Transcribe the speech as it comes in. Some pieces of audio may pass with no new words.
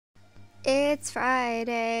It's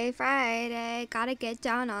Friday, Friday, gotta get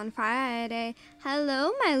down on Friday.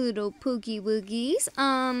 Hello, my little poogie woogies.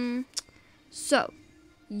 So,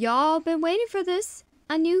 y'all been waiting for this.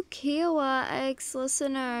 A new Killua X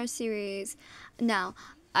listener series. Now,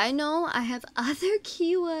 I know I have other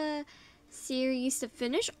Killua series to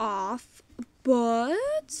finish off,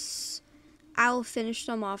 but I'll finish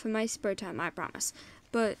them off in my spare time, I promise.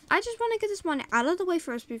 But I just want to get this one out of the way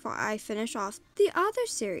first before I finish off the other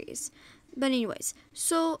series. But anyways,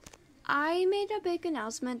 so I made a big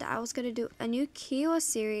announcement that I was going to do a new Killua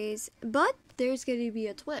series, but there's going to be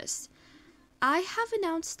a twist. I have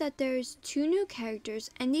announced that there's two new characters,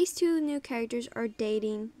 and these two new characters are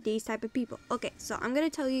dating these type of people. Okay, so I'm going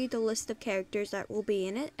to tell you the list of characters that will be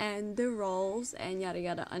in it, and the roles, and yada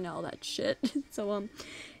yada, and all that shit. So,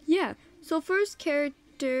 yeah. So first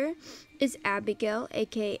character is Abigail,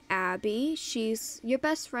 aka Abby. She's your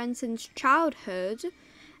best friend since childhood.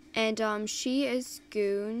 And she is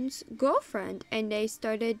Goon's girlfriend, and they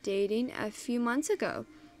started dating a few months ago.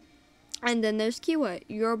 And then there's Killua,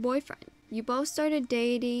 your boyfriend. You both started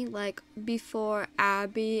dating like before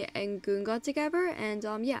Abby and Goon got together, and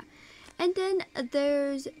yeah. And then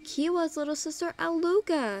there's Killua's little sister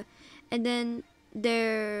Aluga. And then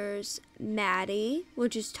there's Maddie,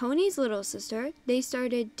 which is Tony's little sister. They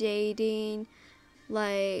started dating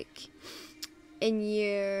like in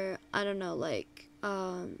year, I don't know, like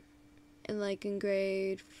in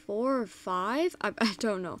grade 4 or 5. I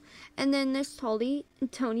don't know. And then there's Tony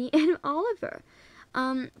and Oliver.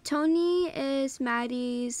 Tony is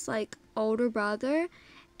Maddie's like older brother,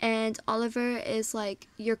 and Oliver is like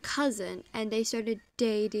your cousin, and they started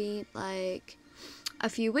dating like a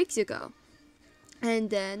few weeks ago.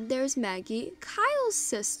 And then there's Maggie, Kyle's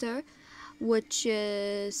sister, which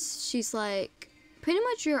is she's like pretty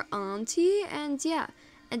much your auntie, and yeah.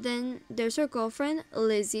 And then there's her girlfriend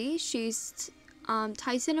Lizzie. She's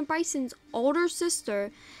Tyson and Bryson's older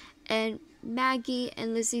sister, and Maggie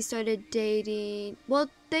and Lizzie started dating. Well,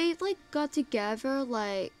 they like got together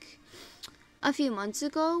like a few months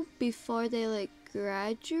ago before they like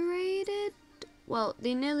graduated. Well,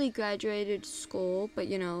 they nearly graduated school, but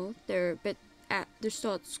you know, they're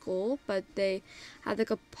still at school, but they have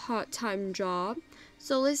like a part-time job.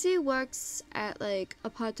 So Lizzie works at like a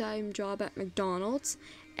part-time job at McDonald's,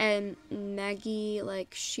 and Maggie,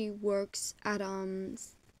 like, she works at her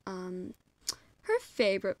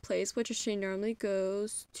favorite place, which is she normally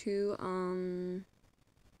goes to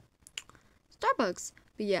Starbucks.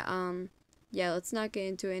 But yeah, let's not get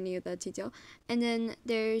into any of that detail. And then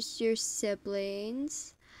there's your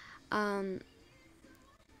siblings,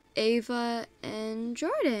 Ava and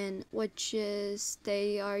Jordan, which is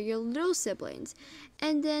they are your little siblings.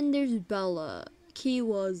 And then there's Bella,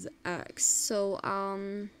 Killua's ex. So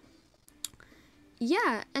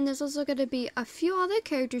yeah, and there's also gonna be a few other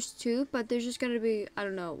characters too, but there's just gonna be, I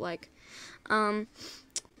don't know, like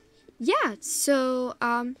yeah, so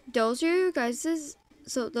those are your guys's,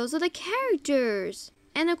 so those are the characters.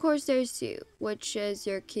 And of course there's you, which is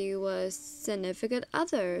your Killua's significant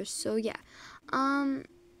other. So yeah.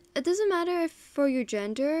 It doesn't matter if for your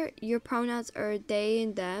gender, your pronouns are they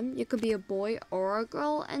and them. You could be a boy or a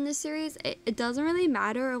girl in this series. It doesn't really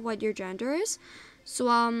matter what your gender is. So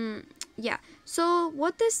yeah. So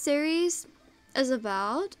what this series is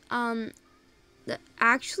about,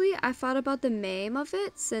 actually I thought about the name of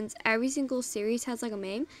it, since every single series has like a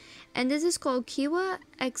name, and this is called Killua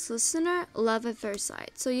X Listener Love at First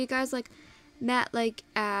Sight. So you guys like met like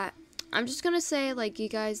at, I'm just gonna say like you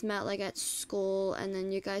guys met like at school, and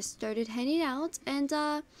then you guys started hanging out, and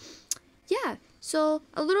yeah. So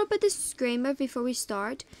a little bit disclaimer before we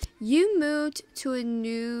start. You moved to a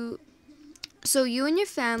new, so you and your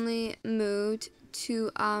family moved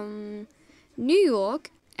to New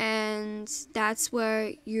York, and that's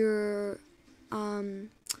where your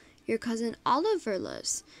cousin Oliver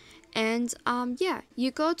lives. And yeah,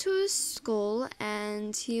 you go to his school,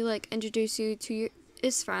 and he like introduced you to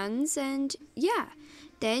his friends, and yeah,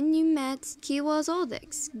 then you met Killua's old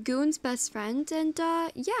ex, Goon's best friend, and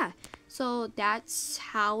yeah, so that's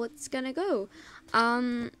how it's gonna go.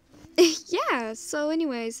 Yeah, so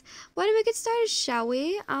anyways, why don't we get started, shall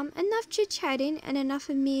we? Enough chit-chatting and enough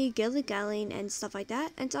of me gilly-galling and stuff like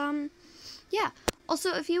that. And yeah,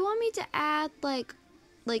 also if you want me to add like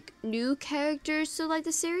new characters to like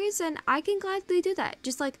the series, then I can gladly do that.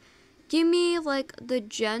 Just like give me like the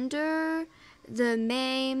gender, the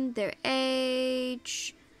name, their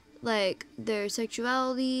age, like their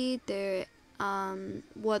sexuality, their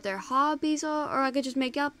what their hobbies are, or I could just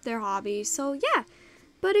make up their hobbies. So yeah.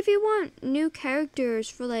 But if you want new characters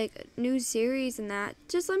for like new series and that,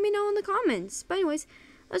 just let me know in the comments. But anyways,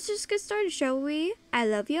 let's just get started, shall we? I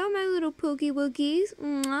love y'all, my little poogie woogies.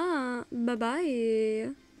 Mwah.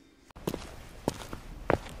 Bye-bye.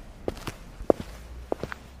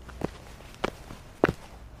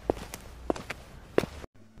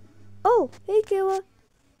 Oh, hey, Killua.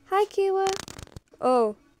 Hi, Killua.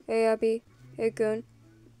 Oh, hey, Abby. Hey, Goon.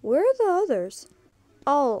 Where are the others?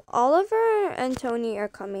 Oh, Oliver and Tony are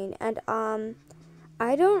coming, and,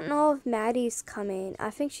 I don't know if Maddie's coming. I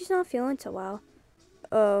think she's not feeling too well.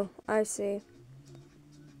 Oh, I see.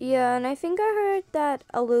 Yeah, and I think I heard that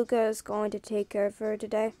Aluga is going to take care of her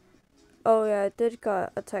today. Oh, yeah, I did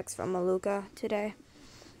get a text from Aluga today.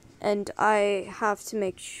 And I have to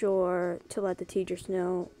make sure to let the teachers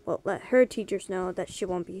know, well, let her teachers know that she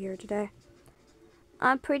won't be here today.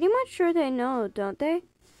 I'm pretty much sure they know, don't they?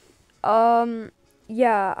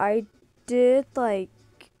 Yeah, I did,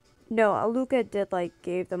 no, Aluga did,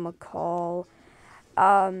 gave them a call,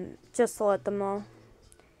 just to let them know.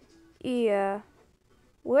 Yeah.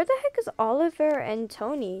 Where the heck is Oliver and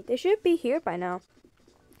Tony? They should be here by now.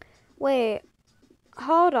 Wait,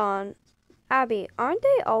 hold on. Abby, aren't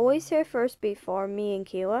they always here first before me and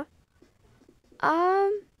Killua?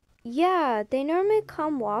 Yeah, they normally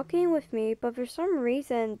come walking with me, but for some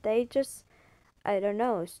reason they just, I don't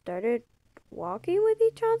know, started walking with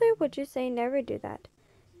each other, which is they never do that.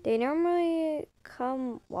 They normally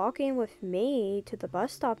come walking with me to the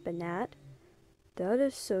bus stop and that. That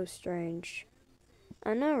is so strange.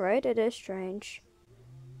 I know, right? It is strange.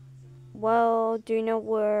 Well, do you know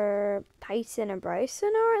where Tyson and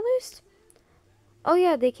Bryson are at least? Oh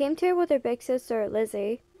yeah, they came here with their big sister,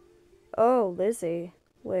 Lizzie. Oh, Lizzie.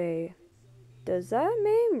 Wait, does that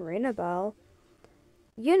name ring a bell?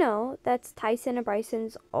 You know, that's Tyson and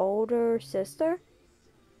Bryson's older sister.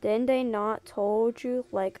 Didn't they not told you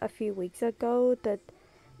like a few weeks ago that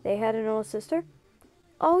they had an older sister?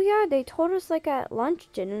 Oh yeah, they told us like at lunch,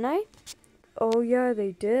 didn't they? Oh yeah,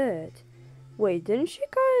 they did. Wait, didn't she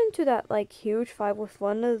get into that like huge fight with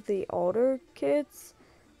one of the older kids?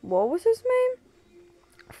 What was his name?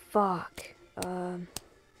 Fuck.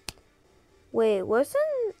 Wait,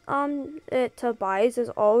 wasn't it Tobias'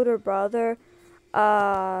 older brother?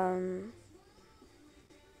 Um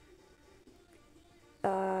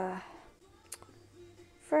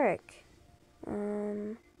Frick.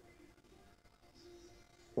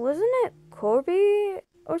 Wasn't it Corby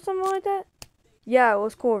or something like that? Yeah, it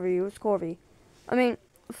was Corby. It was Corby. I mean,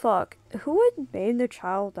 fuck. Who would name their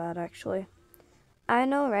child that, actually? I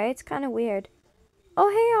know, right? It's kind of weird. Oh,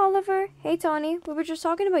 hey, Oliver. Hey, Tony. We were just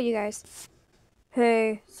talking about you guys.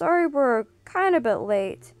 Hey, sorry we're kind of a bit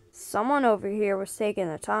late. Someone over here was taking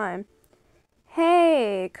the time.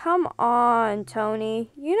 Hey, come on, Tony.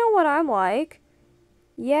 You know what I'm like.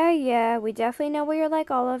 Yeah, we definitely know what you're like,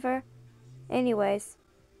 Oliver. Anyways,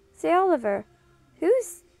 say, Oliver,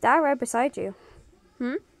 who's that right beside you?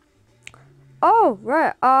 Oh,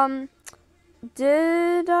 right.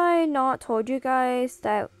 Did I not told you guys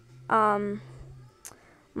that,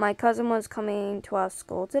 my cousin was coming to our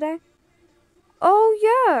school today? Oh,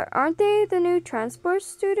 yeah. Aren't they the new transport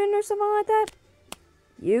student or something like that?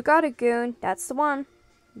 You got it, Goon. That's the one.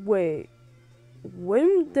 Wait.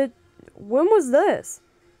 When was this?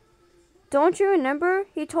 Don't you remember?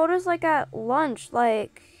 He told us, at lunch,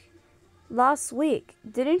 last week.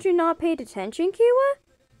 Didn't you not pay attention, Killua?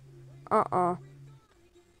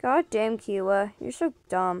 God damn, Killua. You're so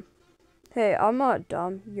dumb. Hey, I'm not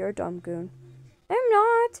dumb. You're dumb, Goon. I'm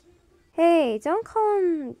not. Hey, don't call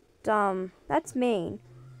him dumb. That's mean.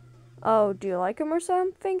 Oh, do you like him or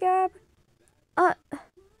something, Gab?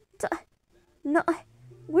 No,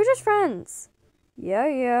 we're just friends.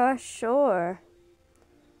 Yeah, sure.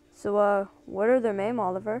 So, what are their name,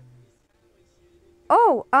 Oliver?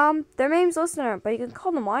 Oh, their name's Listener, but you can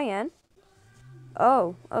call them YN.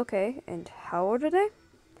 Oh, okay. And how old are they?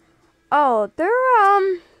 Oh,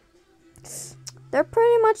 they're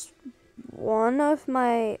pretty much one of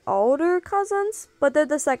my older cousins, but they're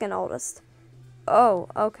the second oldest. Oh,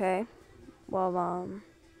 okay. Well,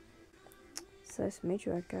 it's nice to meet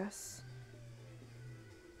you, I guess.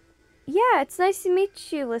 Yeah, it's nice to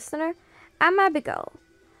meet you, Listener. I'm Abigail.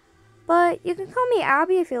 But you can call me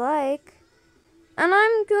Abby if you like. And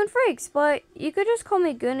I'm Goon Freaks, but you could just call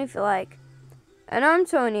me Goon if you like. And I'm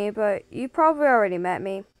Tony, but you probably already met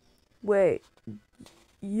me. Wait,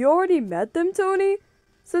 you already met them, Tony?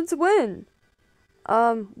 Since when?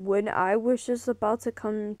 When I was just about to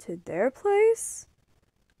come to their place?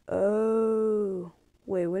 Oh.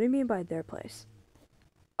 Wait, what do you mean by their place?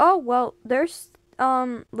 Oh, well, they're,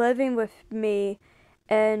 living with me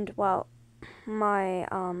and, well, my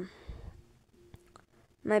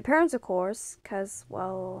parents, of course, because,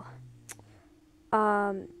 well,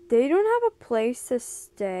 they don't have a place to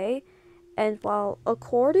stay. And while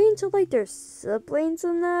according to like their siblings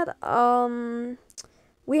and that,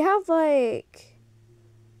 we have like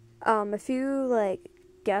a few like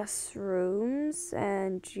guest rooms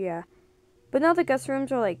and yeah. But now the guest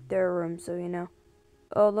rooms are like their rooms, so you know.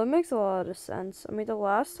 Oh, that makes a lot of sense. I mean, the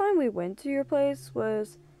last time we went to your place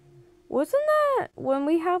wasn't that when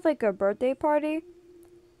we had like a birthday party?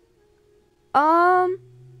 Um,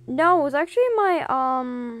 no, it was actually my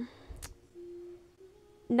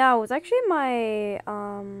no, it was actually my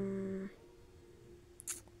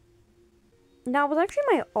no, it was actually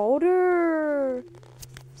my older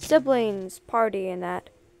siblings party and that.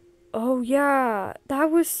 Oh yeah,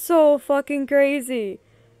 that was so fucking crazy.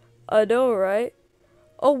 I know, right?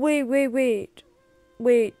 Oh wait.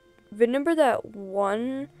 Remember that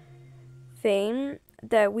one thing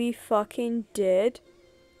that we fucking did?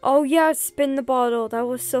 Oh yeah, spin the bottle. That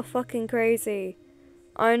was so fucking crazy.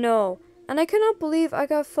 I know. And I cannot believe I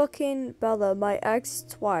got fucking Bella, my ex,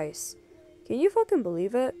 twice. Can you fucking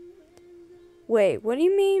believe it? Wait, what do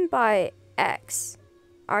you mean by ex?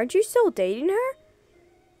 Aren't you still dating her?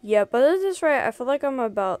 Yeah, but is this right? I feel like I'm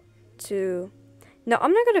about to... No,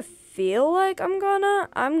 I'm not gonna feel like I'm gonna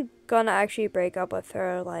actually break up with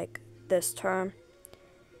her, like, this term.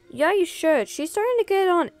 Yeah, you should. She's starting to get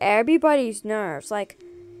on everybody's nerves. Like,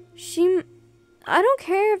 I don't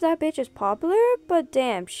care if that bitch is popular, but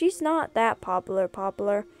damn, she's not that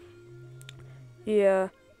popular. Yeah.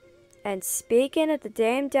 And speaking of the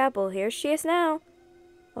damn devil, here she is now.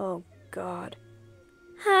 Oh, God.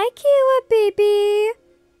 Hi, Killua, baby.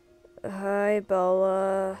 Hi,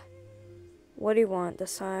 Bella. What do you want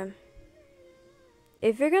this time?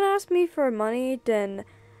 If you're gonna ask me for money, then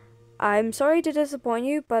I'm sorry to disappoint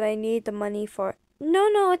you, but I need the money for...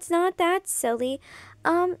 No, it's not that silly.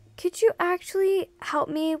 Could you actually help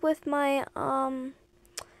me with my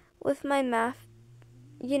math,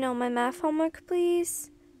 my math homework, please?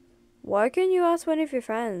 Why can't you ask one of your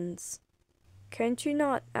friends? Can't you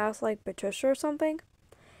not ask, like, Patricia or something?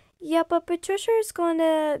 Yeah, but Patricia is going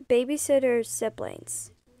to babysit her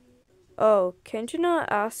siblings. Oh, can't you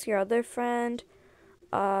not ask your other friend,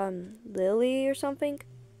 Lily or something?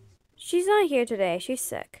 She's not here today. She's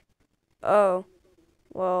sick. Oh,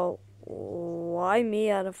 well, why me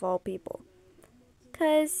out of all people?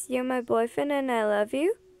 'Cause you're my boyfriend and I love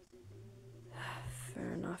you?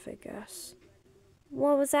 Fair enough, I guess.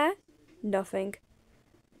 What was that? Nothing.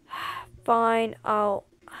 Fine, I'll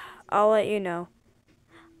let you know.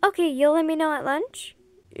 Okay, you'll let me know at lunch?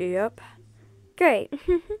 Yep. Great.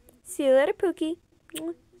 See you later, Pookie.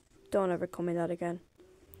 Don't ever call me that again.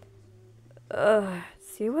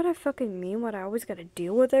 See what I fucking mean? What I always gotta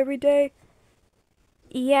deal with every day?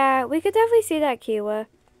 Yeah, we could definitely see that, Killua.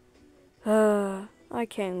 I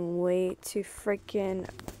can't wait to freaking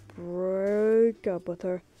break up with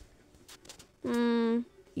her.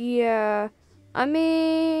 Yeah. I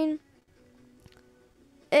mean,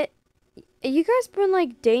 you guys been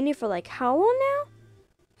like dating for like how long now?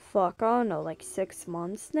 Fuck, I don't know, like 6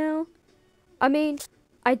 months now? I mean,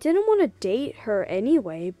 I didn't want to date her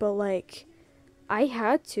anyway, but like, I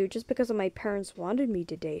had to just because my parents wanted me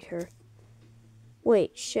to date her.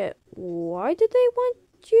 Wait, shit, why did they want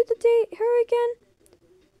you to date her again?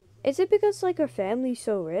 Is it because like her family's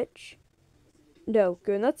so rich? No,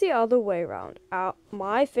 good, that's the other way around.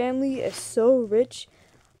 My family is so rich.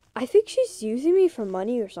 I think she's using me for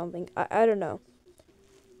money or something. I don't know.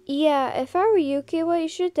 Yeah, if I were you, Killua, you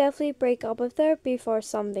should definitely break up with her before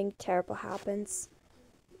something terrible happens.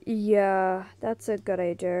 Yeah, that's a good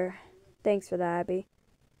idea. Thanks for that, Abby.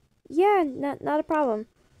 Yeah, not a problem.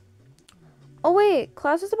 Oh wait,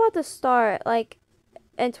 class is about to start, like,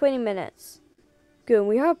 in 20 minutes. Good,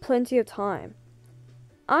 we have plenty of time.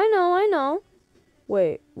 I know.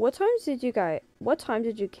 Wait, what time did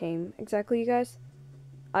you came exactly, you guys?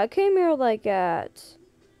 I came here like at,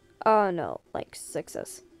 I don't know, like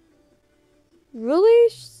 6's. Really?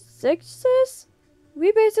 6's?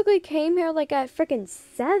 We basically came here like at freaking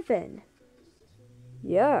 7.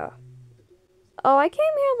 Yeah. Oh, I came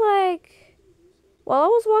here like, well, I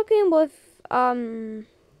was walking with,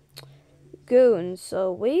 goons,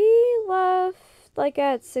 so we left like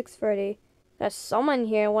at 6:30. There's someone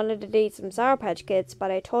here wanted to date some Sour Patch Kids,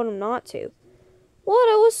 but I told him not to. What?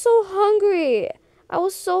 I was so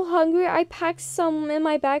hungry. I packed some in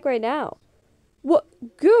my bag right now. What?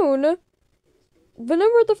 Goon?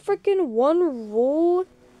 Remember the freaking one rule?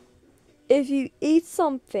 If you eat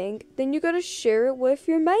something, then you gotta share it with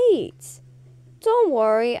your mates. Don't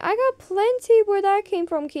worry, I got plenty where that came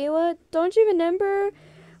from, Killua. Don't you remember?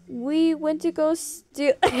 We went to go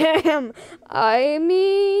steal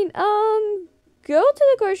go to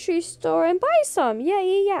the grocery store and buy some.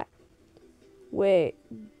 Yeah. Wait,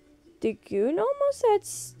 did Goon almost said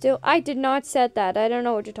still? I did not said that. I don't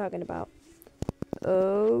know what you're talking about.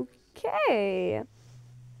 Okay.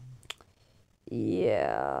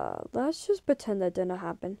 Yeah, let's just pretend that didn't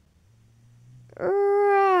happen.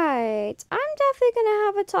 Right. I'm definitely gonna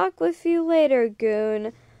have a talk with you later,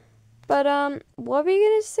 Goon. But, what were you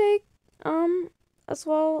gonna say, as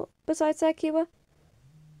well, besides that, Kiwa?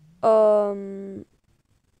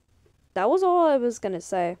 That was all I was gonna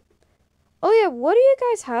say. Oh yeah, what do you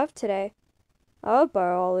guys have today? I have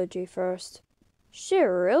biology first. Shit,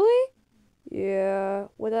 really? Yeah,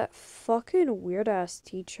 with that fucking weird-ass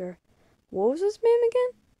teacher. What was his name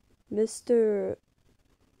again? Mr.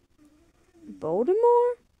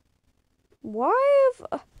 Voldemort? Why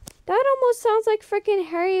have... that almost sounds like freaking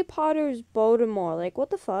Harry Potter's Voldemort. Like, what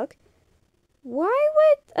the fuck? Why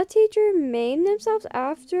would a teacher name themselves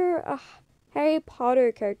after a Harry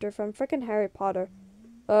Potter character from freaking Harry Potter?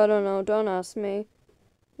 I don't know. Don't ask me.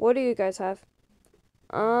 What do you guys have?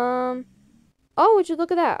 Oh, would you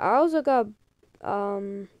look at that? I also got,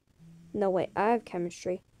 no, wait. I have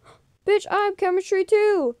chemistry. Bitch, I have chemistry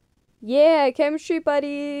too! Yeah, chemistry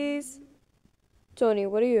buddies! Tony,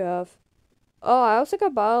 what do you have? Oh, I also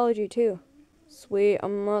got biology too. Sweet,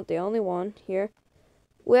 I'm not the only one here.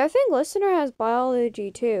 Wait, I think listener has biology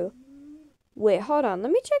too. Wait, hold on.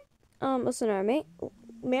 Let me check. Listener, may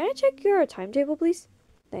I check your timetable, please?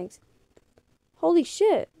 Thanks. Holy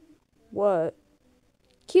shit. What?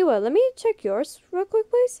 Killua, let me check yours real quick,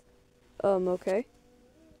 please. Okay.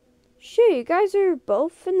 Shit, you guys are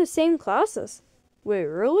both in the same classes. Wait,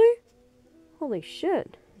 really? Holy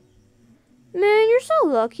shit. Man, you're so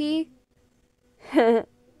lucky.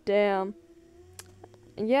 Damn.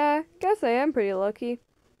 Yeah, guess I am pretty lucky.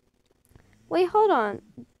 Wait, hold on.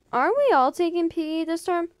 Aren't we all taking PE this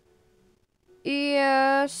term?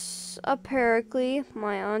 Yes, apparently.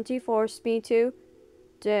 My auntie forced me to.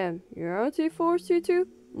 Damn, your auntie forced you to?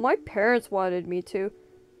 My parents wanted me to.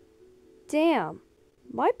 Damn.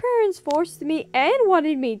 My parents forced me and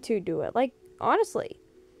wanted me to do it. Like, honestly.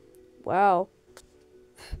 Wow.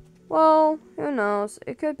 Well, who knows?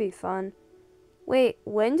 It could be fun. Wait,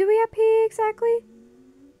 when do we have PE exactly?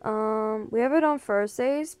 We have it on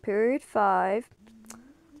Thursdays, period 5.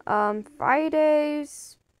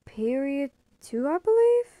 Fridays, period 2, I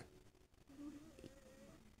believe?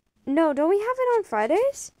 No, don't we have it on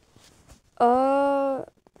Fridays?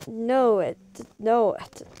 No,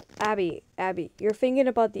 Abby, you're thinking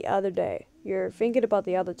about the other day. You're thinking about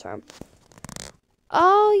the other term.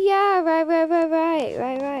 Oh, yeah,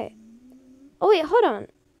 right. Oh, wait, hold on.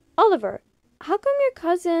 Oliver, how come your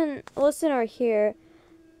cousin, listener here,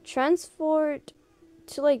 transferred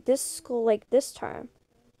to, like, this school, like, this term?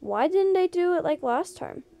 Why didn't they do it, like, last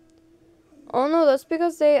term? Oh, no, that's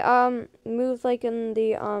because they, moved, like, in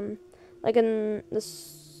the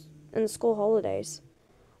school holidays.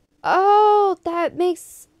 Oh, that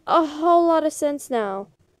makes a whole lot of sense now.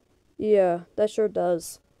 Yeah, that sure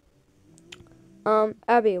does.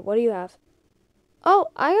 Abby, what do you have? Oh,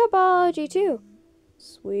 I got biology too.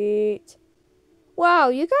 Sweet. Wow,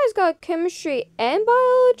 you guys got chemistry and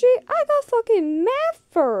biology? I got fucking math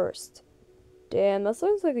first. Damn, that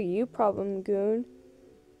sounds like a you problem, Goon.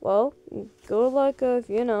 Well, good luck of,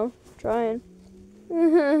 trying.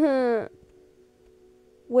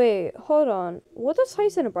 Wait, hold on. What does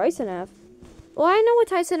Tyson and Bryson have? Well, I know what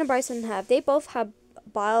Tyson and Bryson have. They both have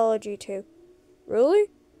biology too. Really?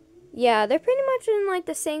 Yeah, they're pretty much in, like,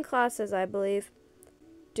 the same classes, I believe.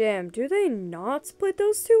 Damn, do they not split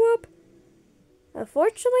those two up?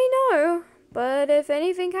 Unfortunately, no. But if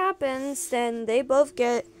anything happens, then they both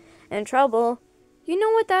get in trouble. You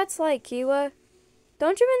know what that's like, Killua?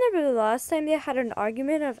 Don't you remember the last time they had an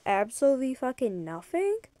argument of absolutely fucking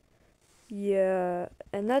nothing? Yeah,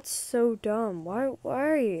 and that's so dumb.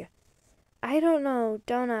 Why? I don't know.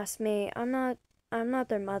 Don't ask me. I'm not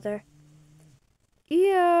their mother.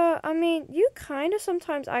 Yeah, I mean, you kind of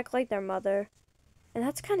sometimes act like their mother. And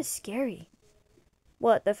that's kind of scary.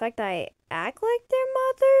 What, the fact that I act like their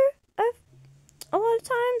mother a lot of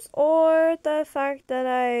times? Or the fact that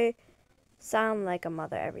I sound like a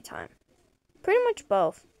mother every time? Pretty much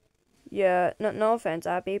both. Yeah, no offense,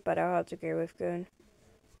 Abby, but I have to agree with Goon.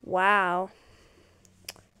 Wow.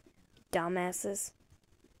 Dumbasses.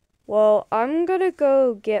 Well, I'm gonna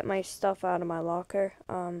go get my stuff out of my locker.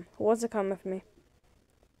 Who wants to come with me?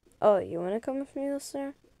 Oh, you wanna come with me,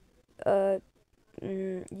 listener?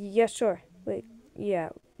 Yeah, sure. Wait, yeah,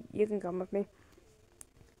 you can come with me.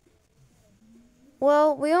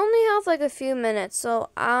 Well, we only have like a few minutes, so,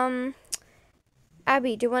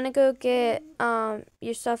 Abby, do you wanna go get,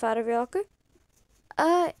 your stuff out of your locker?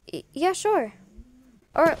 Yeah, sure.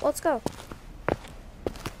 Alright, let's go.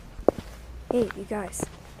 Hey, you guys.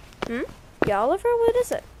 Yeah, Oliver, what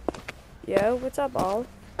is it? Yo, what's up, Olive?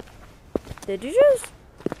 Did you just...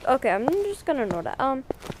 Okay, I'm just gonna know that.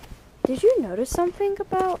 Did you notice something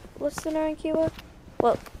about Listener and Killua?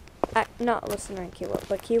 Well, not Listener and Killua,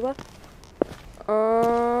 but Killua?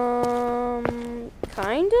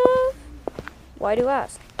 Kind of? Why do you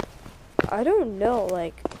ask? I don't know,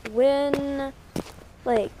 like, when,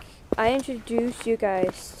 like, I introduced you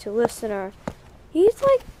guys to Listener, he's,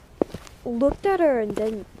 like, looked at her and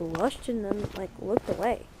then blushed and then, like, looked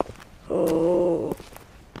away. Oh.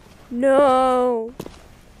 No.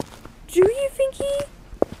 Do you think he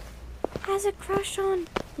has a crush on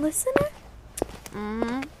Listener?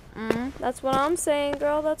 That's what I'm saying,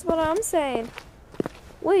 girl. That's what I'm saying.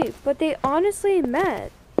 Wait, but they honestly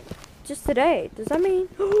met just today. Does that mean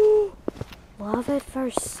love at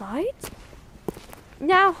first sight?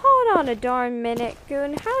 Now, hold on a darn minute,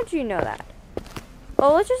 Goon. How'd you know that?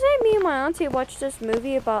 Well, let's just say me and my auntie watched this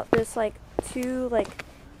movie about this, like, two, like,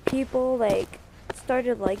 people, like,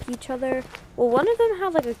 started like each other. Well, one of them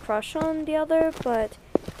had, like, a crush on the other, but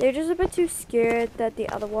they're just a bit too scared that the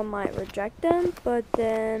other one might reject them. But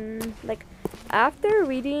then, like, after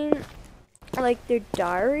reading, like, their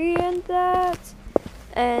diary and that,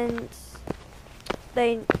 and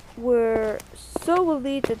they were so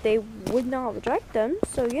relieved that they would not reject them.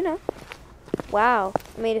 So, you know. Wow.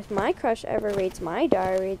 I mean, if my crush ever reads my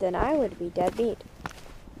diary, then I would be dead meat.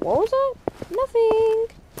 What was that? Nothing.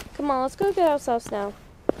 Come on, let's go get ourselves now.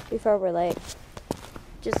 Before we're late.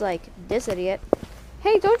 Just like this idiot.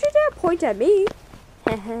 Hey, don't you dare point at me.